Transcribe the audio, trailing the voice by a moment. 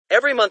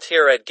Every month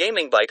here at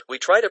GamingByte we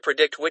try to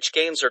predict which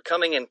games are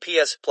coming in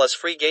PS Plus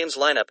free games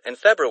lineup, and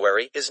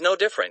February is no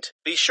different.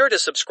 Be sure to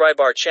subscribe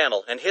our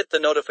channel and hit the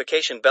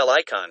notification bell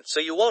icon so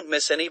you won't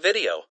miss any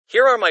video.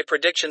 Here are my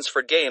predictions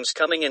for games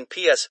coming in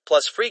PS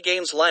Plus free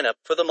games lineup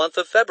for the month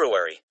of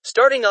February.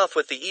 Starting off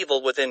with The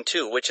Evil Within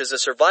 2, which is a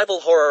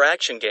survival horror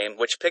action game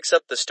which picks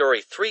up the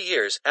story 3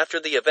 years after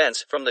the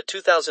events from the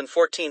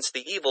 2014's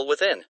The Evil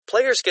Within.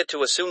 Players get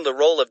to assume the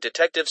role of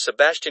Detective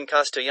Sebastian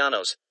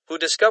Castellanos, who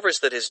discovers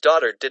that his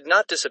daughter did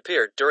not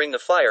disappear during the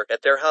fire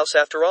at their house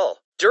after all.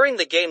 During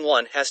the game,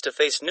 one has to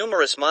face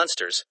numerous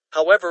monsters,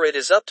 however it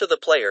is up to the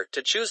player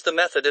to choose the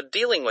method of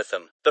dealing with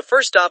them. The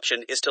first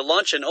option is to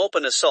launch an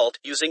open assault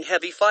using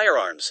heavy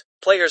firearms.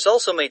 Players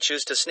also may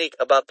choose to sneak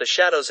about the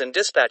shadows and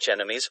dispatch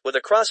enemies with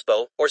a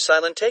crossbow or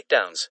silent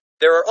takedowns.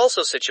 There are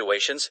also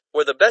situations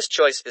where the best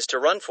choice is to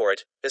run for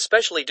it,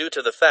 especially due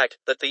to the fact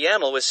that the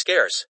ammo is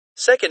scarce.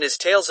 Second is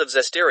Tales of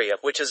Zestiria,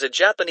 which is a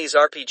Japanese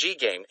RPG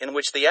game in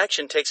which the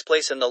action takes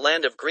place in the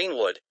land of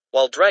Greenwood,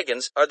 while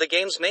dragons are the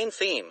game's main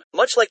theme.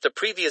 Much like the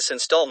previous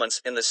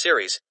installments in the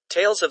series,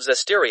 Tales of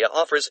Zestiria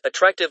offers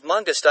attractive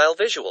manga-style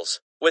visuals.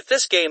 With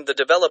this game, the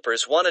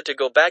developers wanted to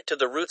go back to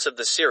the roots of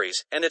the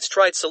series and its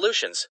tried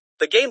solutions.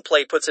 The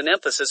gameplay puts an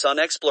emphasis on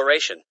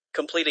exploration,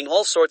 completing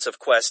all sorts of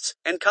quests,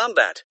 and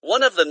combat.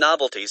 One of the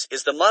novelties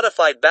is the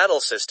modified battle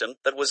system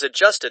that was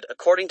adjusted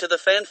according to the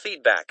fan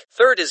feedback.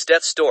 Third is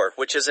Death's Door,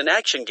 which is an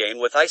action game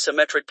with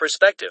isometric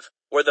perspective,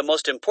 where the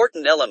most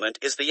important element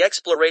is the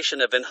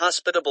exploration of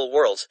inhospitable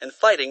worlds and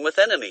fighting with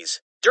enemies.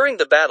 During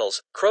the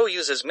battles, Crow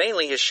uses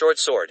mainly his short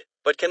sword,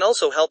 but can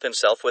also help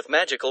himself with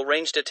magical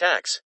ranged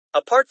attacks.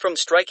 Apart from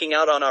striking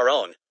out on our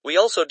own, we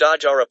also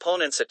dodge our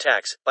opponent's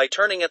attacks by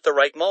turning at the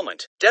right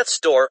moment. Death's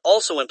Door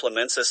also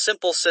implements a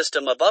simple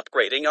system of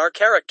upgrading our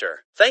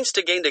character. Thanks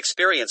to gained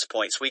experience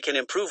points, we can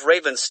improve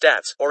Raven's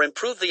stats or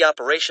improve the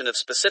operation of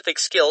specific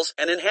skills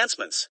and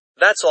enhancements.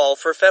 That's all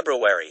for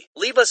February.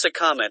 Leave us a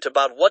comment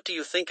about what do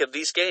you think of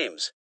these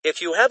games. If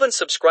you haven't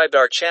subscribed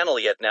our channel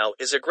yet, now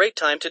is a great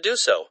time to do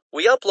so.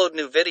 We upload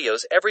new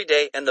videos every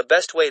day and the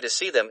best way to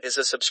see them is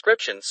a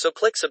subscription, so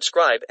click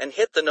subscribe and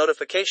hit the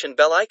notification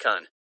bell icon.